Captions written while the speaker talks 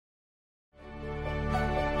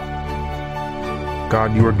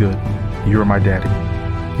God, you are good. You are my daddy.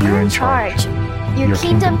 You're in charge. Your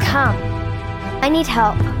kingdom come. I need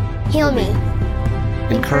help. Heal me.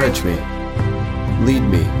 Encourage me. Lead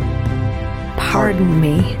me. Pardon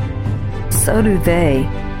me. So do they.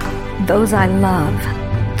 Those I love.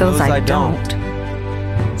 Those I don't.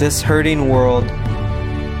 This hurting world,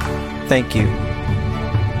 thank you.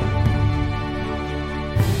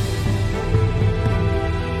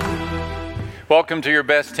 Welcome to Your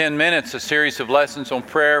Best 10 Minutes, a series of lessons on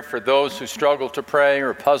prayer for those who struggle to pray,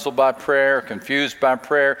 or puzzled by prayer, or confused by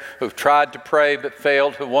prayer, who've tried to pray but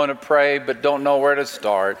failed, who want to pray but don't know where to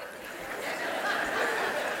start.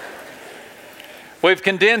 We've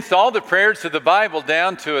condensed all the prayers of the Bible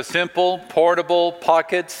down to a simple, portable,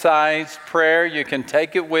 pocket-sized prayer. You can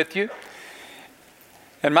take it with you.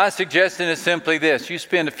 And my suggestion is simply this. You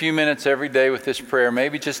spend a few minutes every day with this prayer,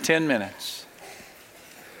 maybe just 10 minutes.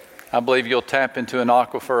 I believe you'll tap into an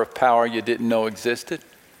aquifer of power you didn't know existed.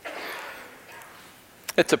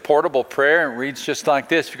 It's a portable prayer. It reads just like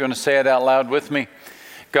this. If you're going to say it out loud with me.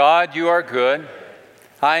 God, you are good.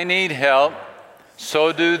 I need help.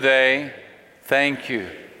 So do they. Thank you.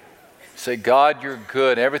 Say, God, you're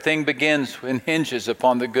good. Everything begins and hinges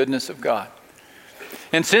upon the goodness of God.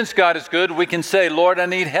 And since God is good, we can say, Lord, I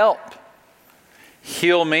need help.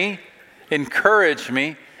 Heal me, encourage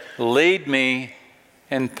me, lead me,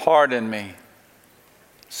 and pardon me.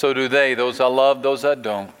 So do they, those I love, those I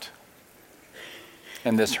don't,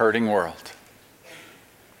 in this hurting world.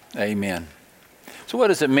 Amen. So what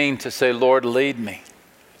does it mean to say, Lord, lead me?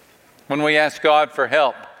 When we ask God for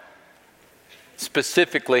help,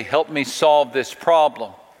 specifically, help me solve this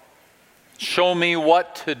problem. Show me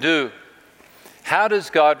what to do. How does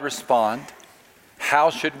God respond? How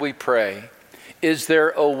should we pray? Is there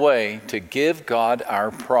a way to give God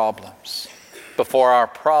our problems before our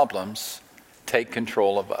problems take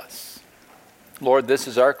control of us? Lord, this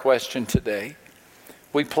is our question today.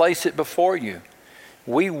 We place it before you.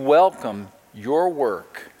 We welcome your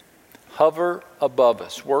work. Hover above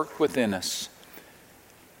us, work within us.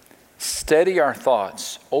 Steady our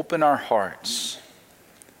thoughts, open our hearts.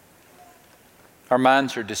 Our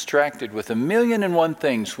minds are distracted with 1,000,001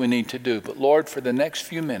 things we need to do. But Lord, for the next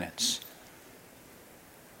few minutes,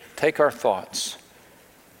 take our thoughts,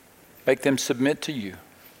 make them submit to you.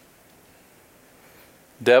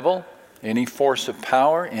 Devil, any force of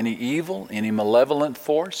power, any evil, any malevolent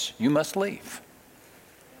force, you must leave.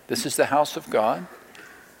 This is the house of God.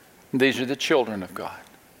 These are the children of God.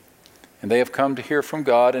 And they have come to hear from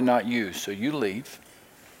God and not you, so you leave.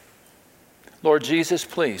 Lord Jesus,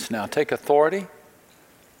 please now take authority.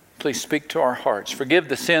 Please speak to our hearts. Forgive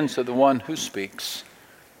the sins of the one who speaks,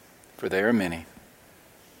 for they are many.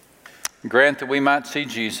 Grant that we might see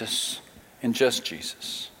Jesus and just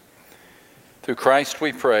Jesus. Through Christ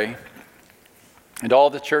we pray. And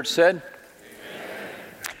all the church said?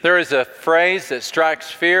 Amen. There is a phrase that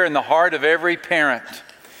strikes fear in the heart of every parent.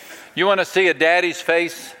 You want to see a daddy's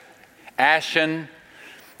face ashen?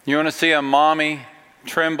 You want to see a mommy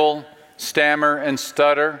tremble, stammer, and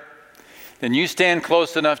stutter? Then you stand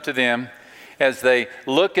close enough to them as they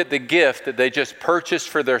look at the gift that they just purchased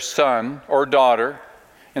for their son or daughter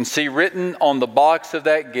and see written on the box of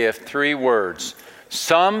that gift 3 words: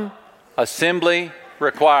 some assembly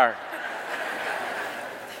required.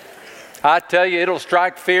 I tell you, it'll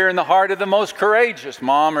strike fear in the heart of the most courageous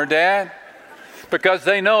mom or dad, because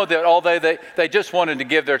they know that although they just wanted to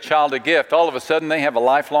give their child a gift, all of a sudden they have a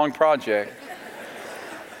lifelong project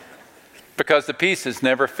because the pieces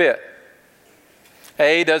never fit.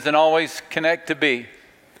 A doesn't always connect to B.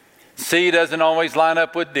 C doesn't always line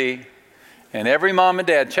up with D. And every mom and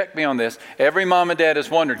dad, check me on this, every mom and dad has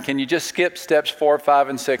wondered, can you just skip steps 4, 5,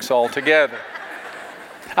 and 6 altogether?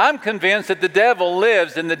 I'm convinced that the devil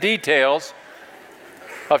lives in the details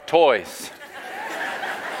of toys.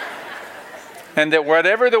 And that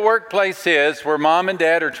whatever the workplace is where mom and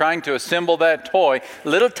dad are trying to assemble that toy,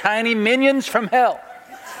 little tiny minions from hell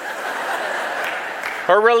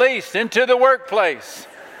are released into the workplace.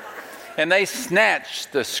 And they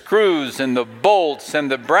snatch the screws and the bolts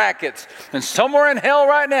and the brackets. And somewhere in hell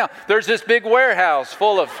right now, there's this big warehouse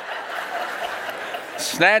full of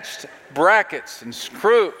snatched brackets and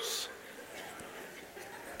screws.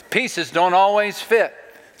 Pieces don't always fit.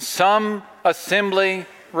 Some assembly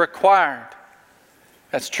required.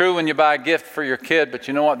 That's true when you buy a gift for your kid, but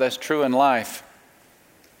you know what? That's true in life.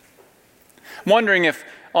 I'm wondering if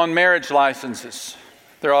on marriage licenses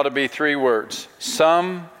there ought to be 3 words: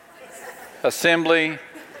 some assembly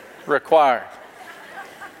required.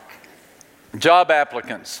 Job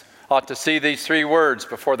applicants ought to see these 3 words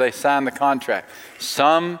before they sign the contract: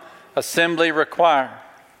 some assembly required.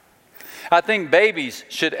 I think babies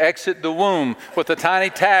should exit the womb with a tiny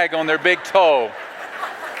tag on their big toe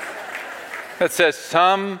that says,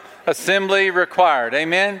 "Some assembly required."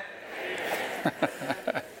 Amen?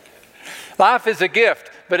 Life is a gift,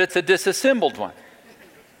 but it's a disassembled one.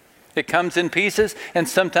 It comes in pieces, and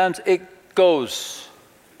sometimes it goes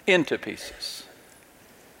into pieces.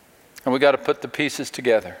 And we got to put the pieces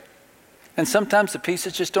together. And sometimes the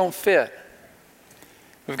pieces just don't fit.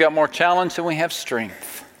 We've got more challenge than we have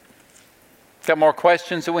strength. Got more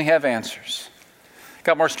questions than we have answers.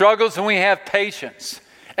 Got more struggles than we have patience.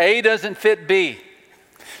 A doesn't fit B.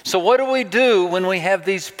 So what do we do when we have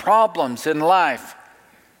these problems in life?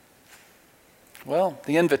 Well,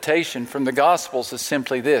 the invitation from the Gospels is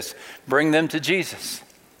simply this: bring them to Jesus.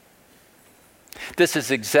 This is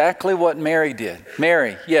exactly what Mary did.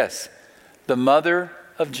 Mary, yes, the mother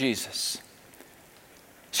of Jesus.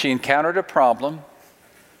 She encountered a problem,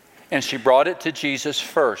 and she brought it to Jesus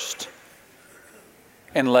first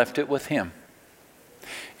and left it with him.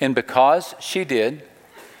 And because she did,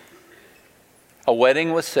 a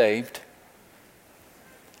wedding was saved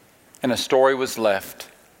and a story was left.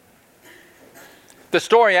 The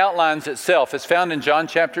story outlines itself. It's found in John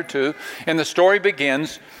chapter 2, and the story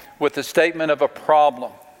begins with the statement of a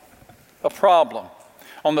problem. A problem.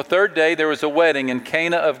 On the third day, there was a wedding in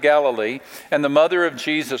Cana of Galilee, and the mother of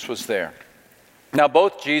Jesus was there. Now,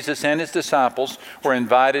 both Jesus and his disciples were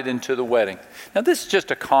invited into the wedding. Now, this is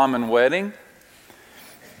just a common wedding.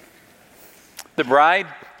 The bride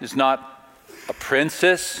is not a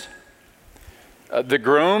princess. The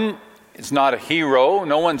groom is not a hero.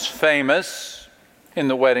 No one's famous in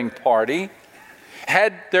the wedding party.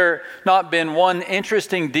 Had there not been one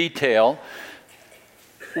interesting detail,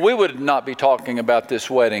 we would not be talking about this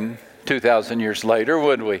wedding 2,000 years later,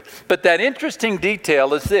 would we? But that interesting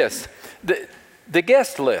detail is this: the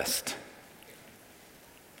guest list.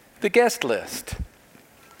 The guest list.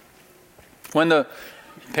 When the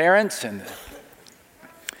parents and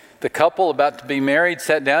the couple about to be married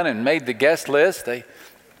sat down and made the guest list, they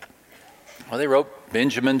wrote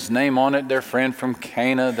Benjamin's name on it, their friend from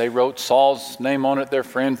Cana. They wrote Saul's name on it, their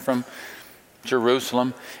friend from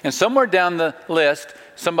Jerusalem. And somewhere down the list,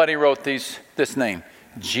 somebody wrote this name: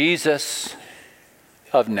 Jesus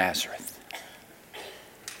of Nazareth.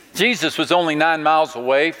 Jesus was only 9 miles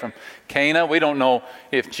away from Cana. We don't know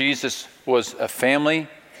if Jesus was a family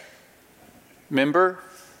member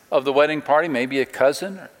of the wedding party, maybe a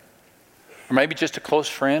cousin, or maybe just a close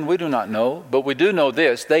friend. We do not know. But we do know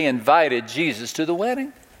this: they invited Jesus to the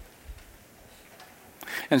wedding.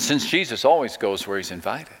 And since Jesus always goes where he's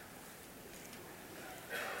invited,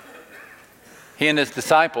 he and his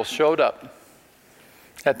disciples showed up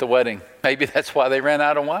at the wedding. Maybe that's why they ran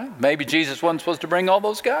out of wine. Maybe Jesus wasn't supposed to bring all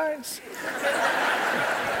those guys.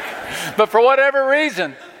 But for whatever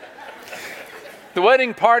reason, the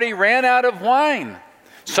wedding party ran out of wine.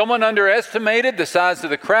 Someone underestimated the size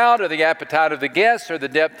of the crowd, or the appetite of the guests, or the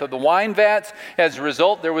depth of the wine vats. As a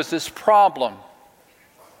result, there was this problem.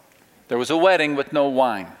 There was a wedding with no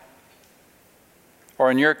wine.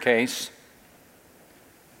 Or in your case,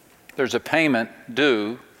 there's a payment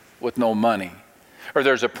due with no money. Or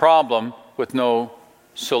there's a problem with no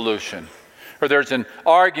solution. Or there's an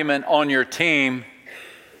argument on your team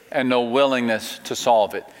and no willingness to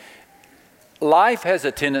solve it. Life has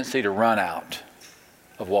a tendency to run out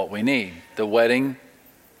of what we need. The wedding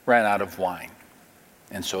ran out of wine,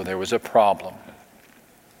 and so there was a problem.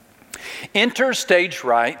 Enter stage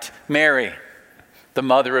right Mary, the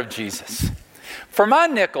mother of Jesus. For my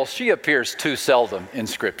nickel, she appears too seldom in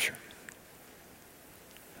Scripture.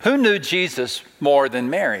 Who knew Jesus more than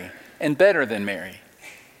Mary and better than Mary?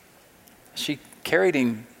 She carried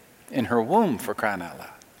him in her womb, for crying out loud.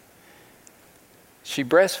 She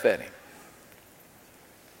breastfed him.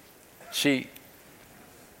 She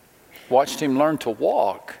watched him learn to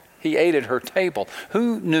walk. He ate at her table.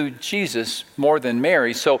 Who knew Jesus more than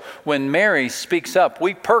Mary? So when Mary speaks up,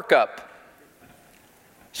 we perk up.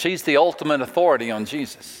 She's the ultimate authority on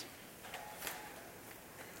Jesus.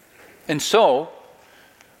 And so,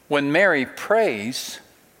 when Mary prays,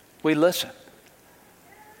 we listen.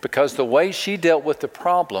 Because the way she dealt with the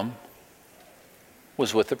problem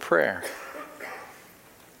was with a prayer.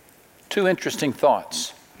 Two interesting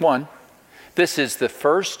thoughts. One, this is the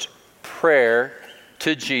first prayer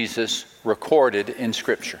to Jesus recorded in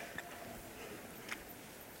Scripture.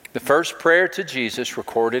 The first prayer to Jesus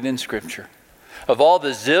recorded in Scripture. Of all the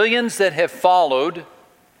zillions that have followed,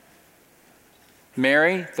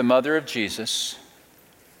 Mary, the mother of Jesus,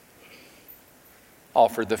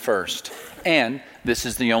 offered the first. And this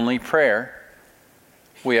is the only prayer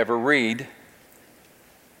we ever read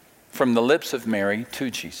from the lips of Mary to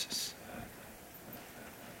Jesus.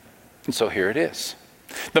 And so here it is.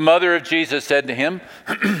 The mother of Jesus said to him,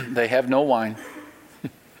 they have no wine.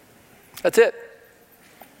 That's it.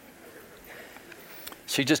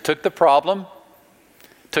 She just took the problem,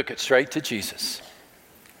 took it straight to Jesus.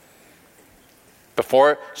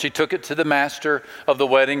 Before she took it to the master of the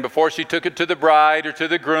wedding, before she took it to the bride or to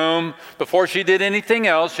the groom, before she did anything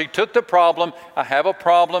else, she took the problem, I have a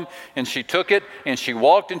problem, and she took it and she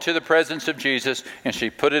walked into the presence of Jesus and she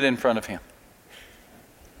put it in front of him.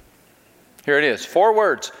 Here it is, 4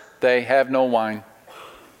 words, they have no wine.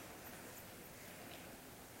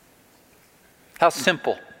 How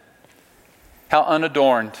simple, how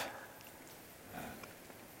unadorned.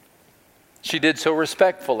 She did so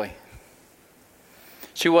respectfully.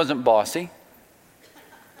 She wasn't bossy.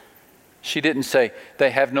 She didn't say, they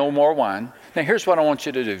have no more wine. Now here's what I want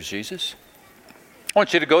you to do, Jesus. I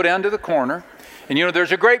want you to go down to the corner, and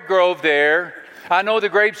there's a grape grove there. I know the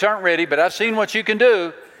grapes aren't ready, but I've seen what you can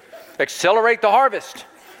do. Accelerate the harvest.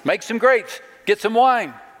 Make some grapes. Get some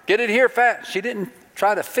wine. Get it here fast. She didn't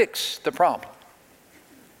try to fix the problem.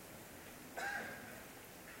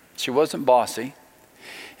 She wasn't bossy,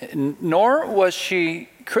 nor was she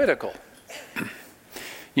critical.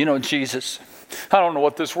 Jesus, I don't know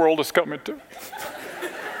what this world is coming to.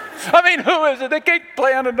 I mean, who is it? They can't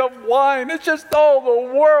plant enough wine. It's just,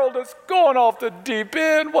 the world is going off the deep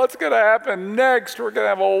end. What's going to happen next? We're going to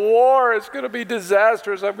have a war. It's going to be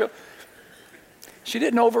disastrous. She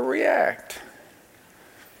didn't overreact.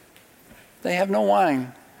 They have no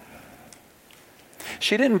wine.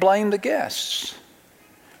 She didn't blame the guests.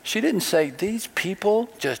 She didn't say, these people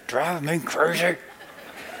just drive me crazy.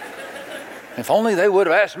 If only they would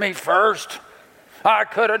have asked me first, I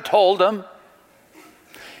could have told them.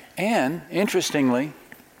 And interestingly,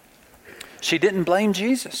 she didn't blame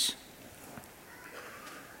Jesus.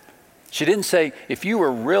 She didn't say, if you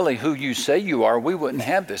were really who you say you are, we wouldn't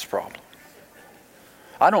have this problem.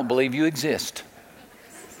 I don't believe you exist.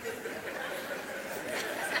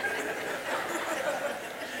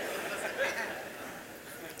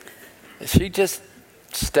 She just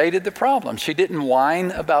stated the problem. She didn't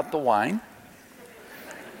whine about the wine.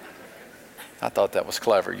 I thought that was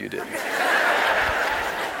clever. You didn't.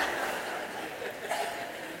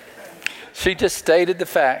 She just stated the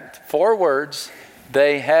fact. 4 words,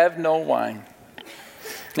 they have no wine.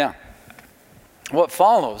 Now, what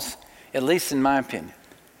follows, at least in my opinion,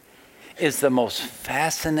 is the most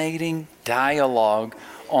fascinating dialogue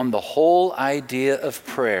on the whole idea of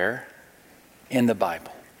prayer in the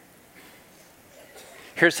Bible.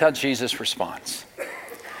 Here's how Jesus responds.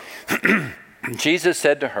 Jesus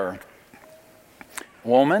said to her,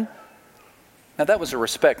 woman, now that was a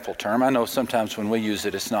respectful term. I know sometimes when we use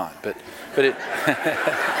it, it's not, but it.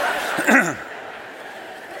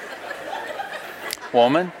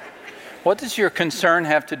 Woman, what does your concern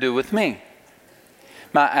have to do with me?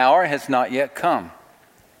 My hour has not yet come.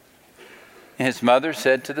 And his mother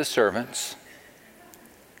said to the servants,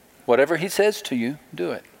 whatever he says to you,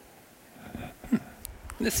 do it.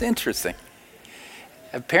 It's interesting.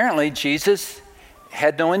 Apparently, Jesus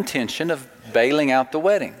had no intention of bailing out the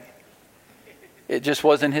wedding. It just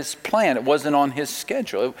wasn't his plan. It wasn't on his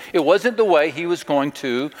schedule. It wasn't the way he was going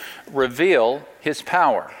to reveal his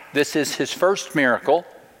power. This is his first miracle.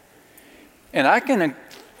 And I can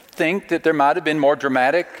think that there might have been more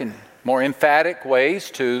dramatic and more emphatic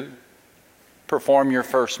ways to perform your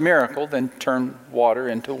first miracle than turn water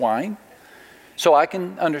into wine. So I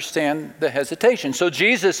can understand the hesitation. So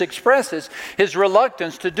Jesus expresses his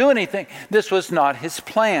reluctance to do anything. This was not his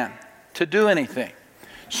plan to do anything.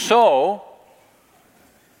 So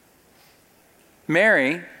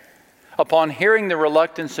Mary, upon hearing the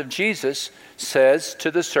reluctance of Jesus, says to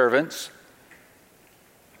the servants,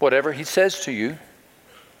 whatever he says to you,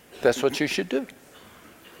 that's what you should do.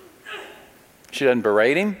 She doesn't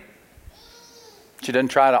berate him. She doesn't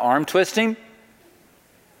try to arm twist him.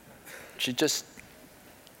 She just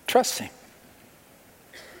trusts him.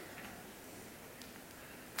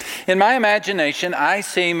 In my imagination, I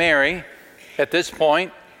see Mary at this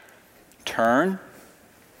point turn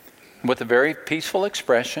with a very peaceful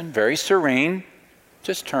expression, very serene,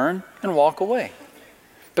 just turn and walk away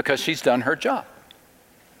because she's done her job.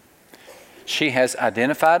 She has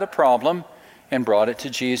identified a problem and brought it to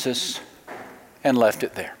Jesus and left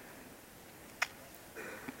it there.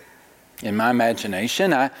 In my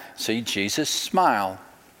imagination, I see Jesus smile,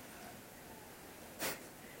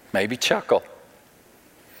 maybe chuckle,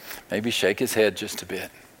 maybe shake his head just a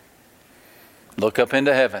bit, look up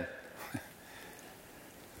into heaven.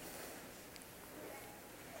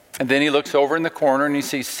 And then he looks over in the corner and he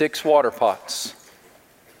sees 6 water pots.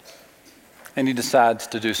 And he decides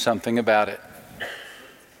to do something about it.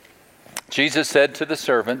 Jesus said to the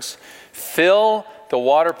servants, "Fill the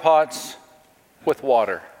water pots with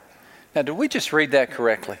water." Now, did we just read that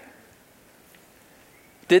correctly?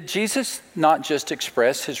 Did Jesus not just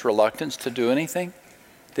express his reluctance to do anything?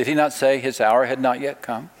 Did he not say his hour had not yet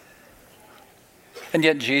come? And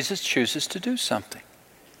yet Jesus chooses to do something.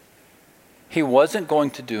 He wasn't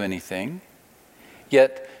going to do anything,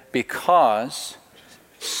 yet because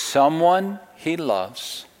someone he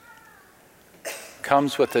loves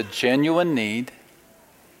comes with a genuine need,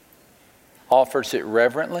 offers it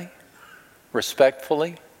reverently,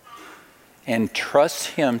 respectfully, and trusts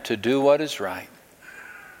him to do what is right.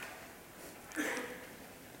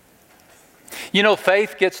 You know,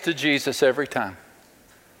 faith gets to Jesus every time.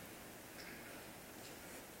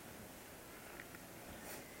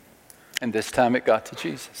 And this time it got to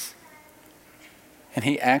Jesus. And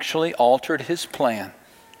he actually altered his plan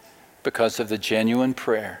because of the genuine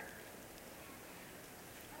prayer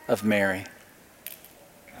of Mary.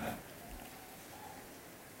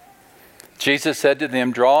 Jesus said to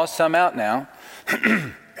them, "Draw some out now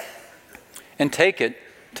and take it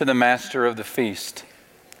to the master of the feast."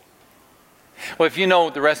 Well, if you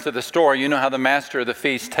know the rest of the story, you know how the master of the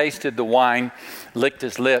feast tasted the wine, licked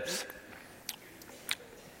his lips,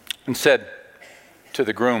 and said to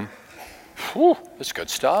the groom, "Whew, that's good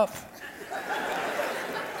stuff."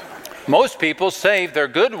 Most people save their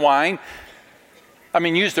good wine,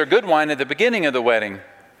 use their good wine at the beginning of the wedding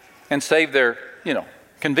and save their,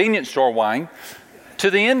 convenience store wine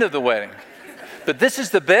to the end of the wedding. But this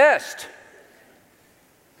is the best.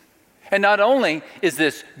 And not only is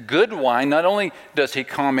this good wine, not only does he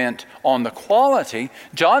comment on the quality,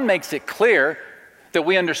 John makes it clear that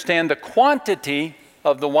we understand the quantity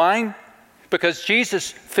of the wine because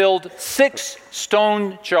Jesus filled 6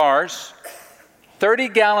 stone jars, 30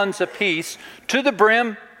 gallons apiece, to the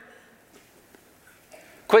brim.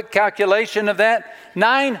 Quick calculation of that,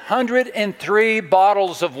 903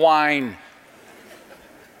 bottles of wine.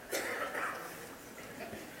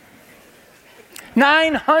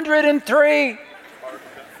 903!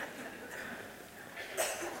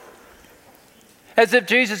 As if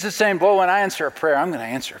Jesus is saying, boy, when I answer a prayer, I'm going to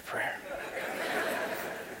answer a prayer.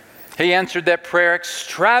 He answered that prayer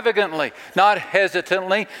extravagantly, not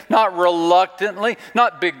hesitantly, not reluctantly,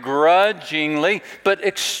 not begrudgingly, but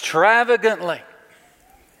extravagantly.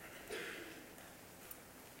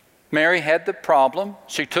 Mary had the problem.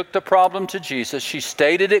 She took the problem to Jesus. She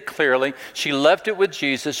stated it clearly. She left it with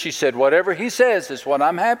Jesus. She said, whatever he says is what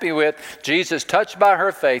I'm happy with. Jesus, touched by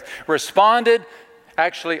her faith, responded,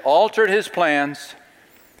 actually altered his plans,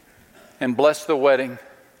 and blessed the wedding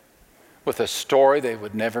with a story they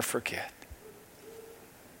would never forget.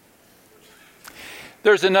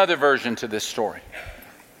 There's another version to this story.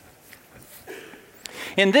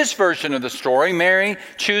 In this version of the story, Mary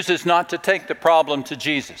chooses not to take the problem to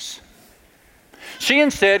Jesus. She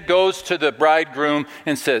instead goes to the bridegroom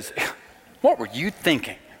and says, "What were you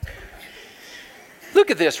thinking?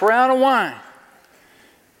 Look at this, we're out of wine."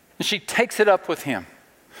 And she takes it up with him.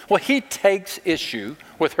 Well, he takes issue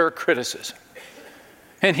with her criticism.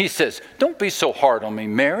 And he says, "Don't be so hard on me,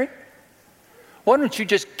 Mary. Why don't you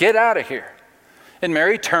just get out of here?" And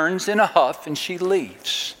Mary turns in a huff and she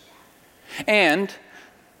leaves. And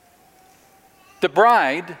the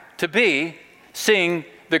bride-to-be, seeing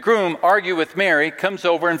the groom argue with Mary, comes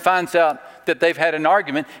over and finds out that they've had an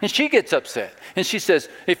argument, and she gets upset. And she says,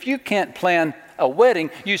 "If you can't plan a wedding,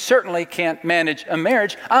 you certainly can't manage a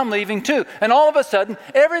marriage. I'm leaving too." And all of a sudden,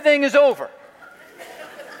 everything is over.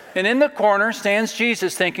 And in the corner stands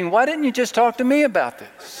Jesus thinking, why didn't you just talk to me about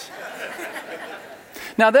this?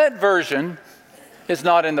 Now that version is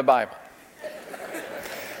not in the Bible.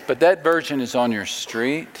 But that version is on your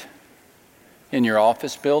street, in your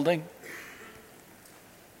office building,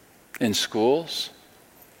 in schools.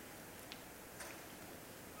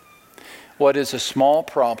 What is a small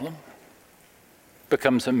problem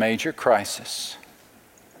becomes a major crisis,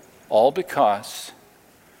 all because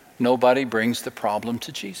nobody brings the problem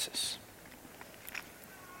to Jesus.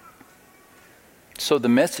 So the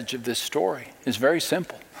message of this story is very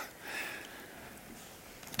simple.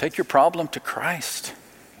 Take your problem to Christ.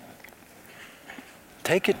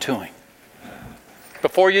 Take it to him.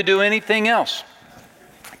 Before you do anything else,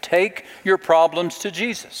 take your problems to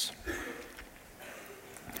Jesus.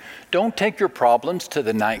 Don't take your problems to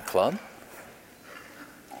the nightclub.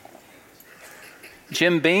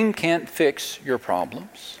 Jim Beam can't fix your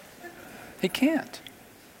problems. He can't.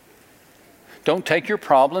 Don't take your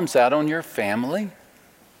problems out on your family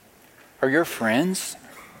or your friends.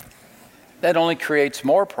 That only creates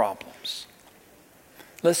more problems.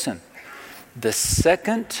 Listen, the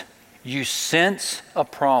second you sense a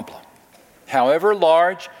problem, however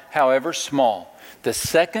large, however small. The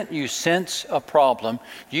second you sense a problem,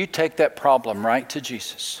 you take that problem right to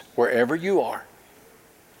Jesus, wherever you are.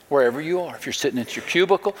 Wherever you are. If you're sitting at your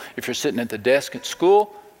cubicle, if you're sitting at the desk at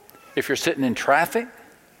school, if you're sitting in traffic,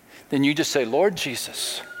 then you just say, Lord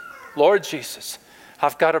Jesus,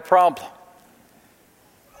 I've got a problem.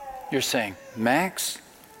 You're saying, Max,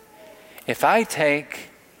 if I take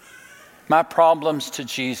my problems to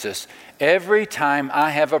Jesus, every time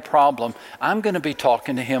I have a problem, I'm going to be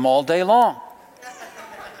talking to him all day long.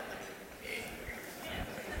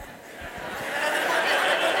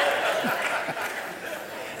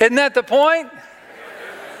 Isn't that the point?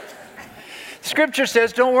 Scripture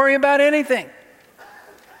says don't worry about anything.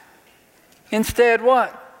 Instead,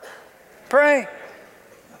 what? Pray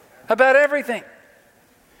about everything.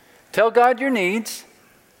 Tell God your needs.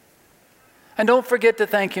 And don't forget to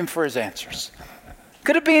thank him for his answers.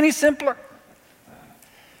 Could it be any simpler?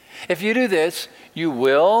 If you do this, you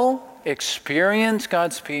will experience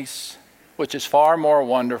God's peace, which is far more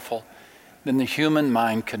wonderful than the human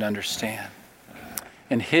mind can understand.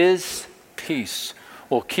 And his peace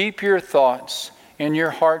will keep your thoughts and your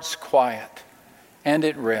hearts quiet and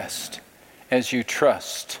at rest as you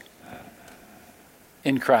trust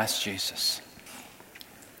in Christ Jesus.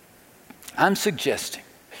 I'm suggesting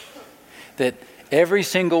that every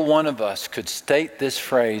single one of us could state this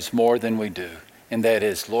phrase more than we do, and that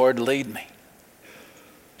is, Lord, lead me.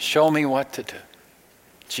 Show me what to do.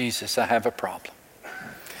 Jesus, I have a problem.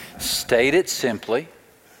 State it simply.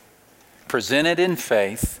 Present it in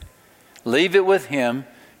faith, leave it with him,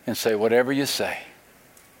 and say whatever you say.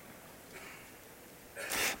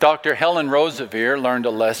 Dr. Helen Roseveare learned a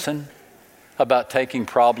lesson about taking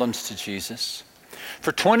problems to Jesus.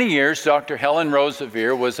 For 20 years, Dr. Helen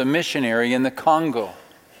Roseveare was a missionary in the Congo.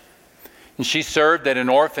 And she served at an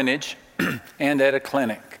orphanage and at a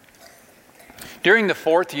clinic. During the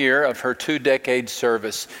 4th year of her 2-decade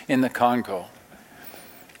service in the Congo,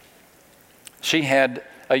 she had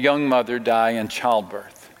a young mother die in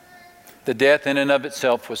childbirth. The death in and of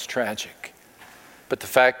itself was tragic. But the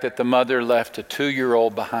fact that the mother left a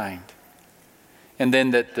 2-year-old behind, and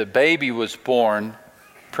then that the baby was born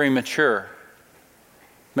premature,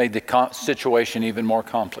 made the situation even more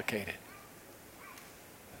complicated.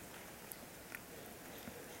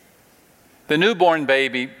 The newborn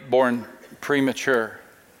baby, born premature,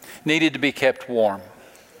 needed to be kept warm.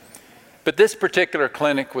 But this particular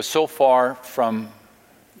clinic was so far from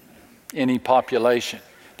any population.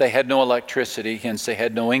 They had no electricity, hence they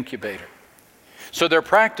had no incubator. So their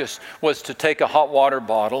practice was to take a hot water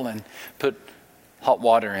bottle and put hot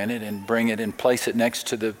water in it and bring it and place it next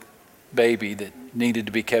to the baby that needed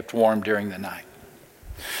to be kept warm during the night.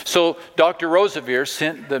 So Dr. Roseveare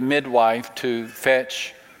sent the midwife to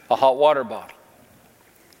fetch a hot water bottle.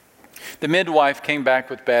 The midwife came back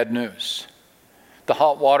with bad news. The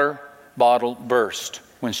hot water bottle burst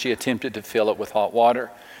when she attempted to fill it with hot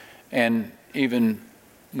water. And even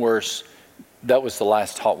worse, that was the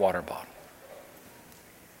last hot water bottle.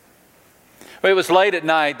 But it was late at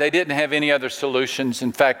night. They didn't have any other solutions.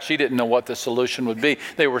 In fact, she didn't know what the solution would be.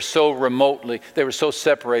 They were so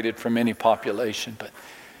separated from any population. But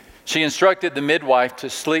she instructed the midwife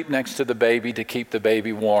to sleep next to the baby to keep the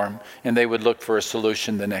baby warm, and they would look for a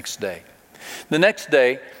solution the next day. The next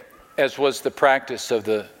day, as was the practice of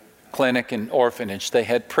the clinic and orphanage, they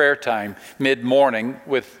had prayer time mid-morning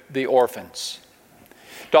with the orphans.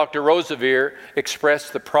 Dr. Roseveare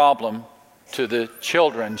expressed the problem to the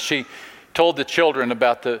children. She told the children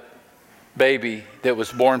about the baby that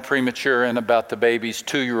was born premature and about the baby's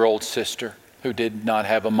 2-year-old sister who did not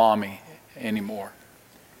have a mommy anymore.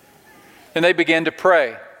 And they began to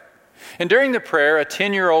pray. And during the prayer, a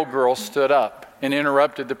 10-year-old girl stood up and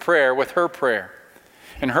interrupted the prayer with her prayer.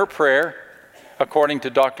 And her prayer, according to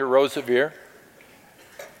Dr. Roseveare,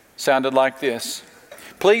 sounded like this: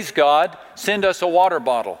 Please, God, send us a water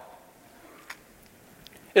bottle.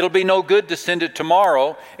 It'll be no good to send it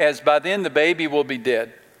tomorrow, as by then the baby will be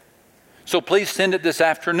dead. So please send it this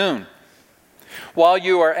afternoon. While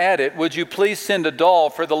you are at it, would you please send a doll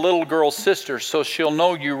for the little girl's sister so she'll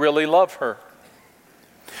know you really love her?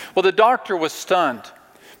 Well, the doctor was stunned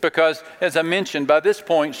because, as I mentioned, by this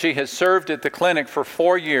point she has served at the clinic for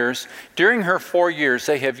 4 years. During her 4 years,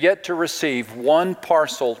 they have yet to receive one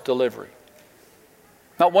parcel delivery.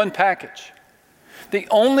 Not one package. The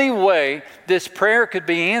only way this prayer could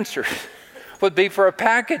be answered would be for a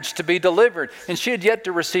package to be delivered. And she had yet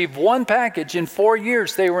to receive one package in 4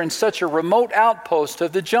 years. They were in such a remote outpost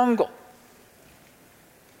of the jungle.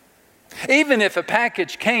 Even if a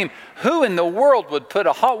package came, who in the world would put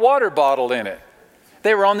a hot water bottle in it?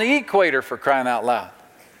 They were on the equator, for crying out loud.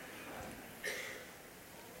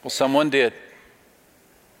 Well, someone did.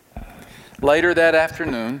 Later that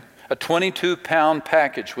afternoon, a 22-pound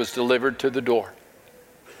package was delivered to the door.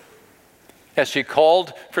 As she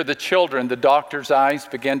called for the children, the doctor's eyes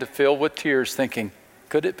began to fill with tears, thinking,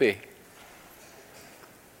 could it be?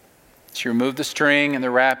 She removed the string and the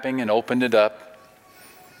wrapping and opened it up.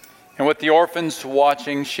 And with the orphans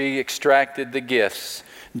watching, she extracted the gifts: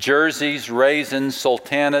 jerseys, raisins,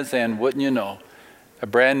 sultanas, and wouldn't you know, a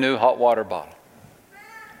brand new hot water bottle.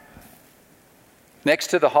 Next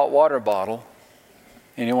to the hot water bottle,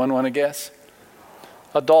 anyone want to guess?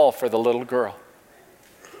 A doll for the little girl.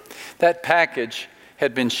 That package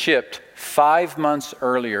had been shipped 5 months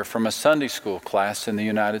earlier from a Sunday school class in the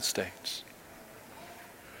United States.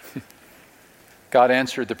 God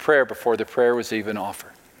answered the prayer before the prayer was even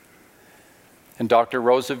offered. And Dr.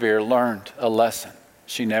 Roosevelt learned a lesson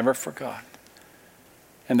she never forgot.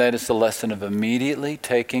 And that is the lesson of immediately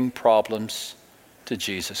taking problems to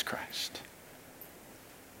Jesus Christ.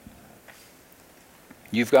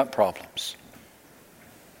 You've got problems.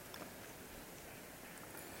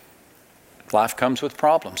 Life comes with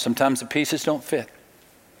problems. Sometimes the pieces don't fit.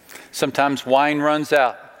 Sometimes wine runs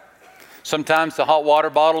out. Sometimes the hot water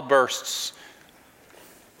bottle bursts.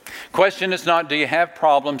 Question is not, do you have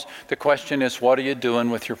problems? The question is, what are you doing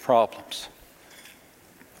with your problems?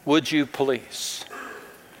 Would you please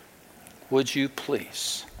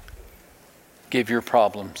give your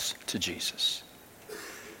problems to Jesus?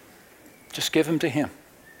 Just give them to Him.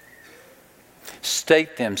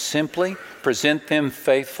 State them simply, present them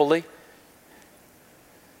faithfully,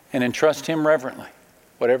 and entrust Him reverently.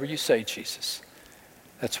 Whatever you say, Jesus,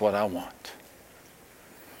 that's what I want.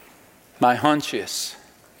 My hunch is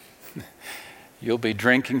you'll be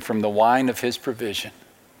drinking from the wine of His provision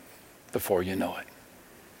before you know it.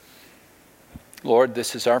 Lord,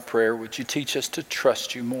 this is our prayer. Would you teach us to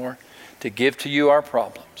trust you more, to give to you our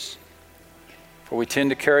problems, for we tend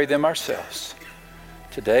to carry them ourselves.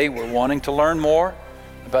 Today, we're wanting to learn more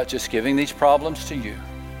about just giving these problems to you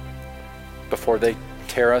before they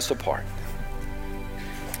tear us apart.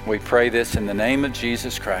 We pray this in the name of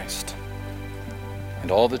Jesus Christ. And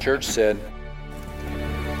all the church said,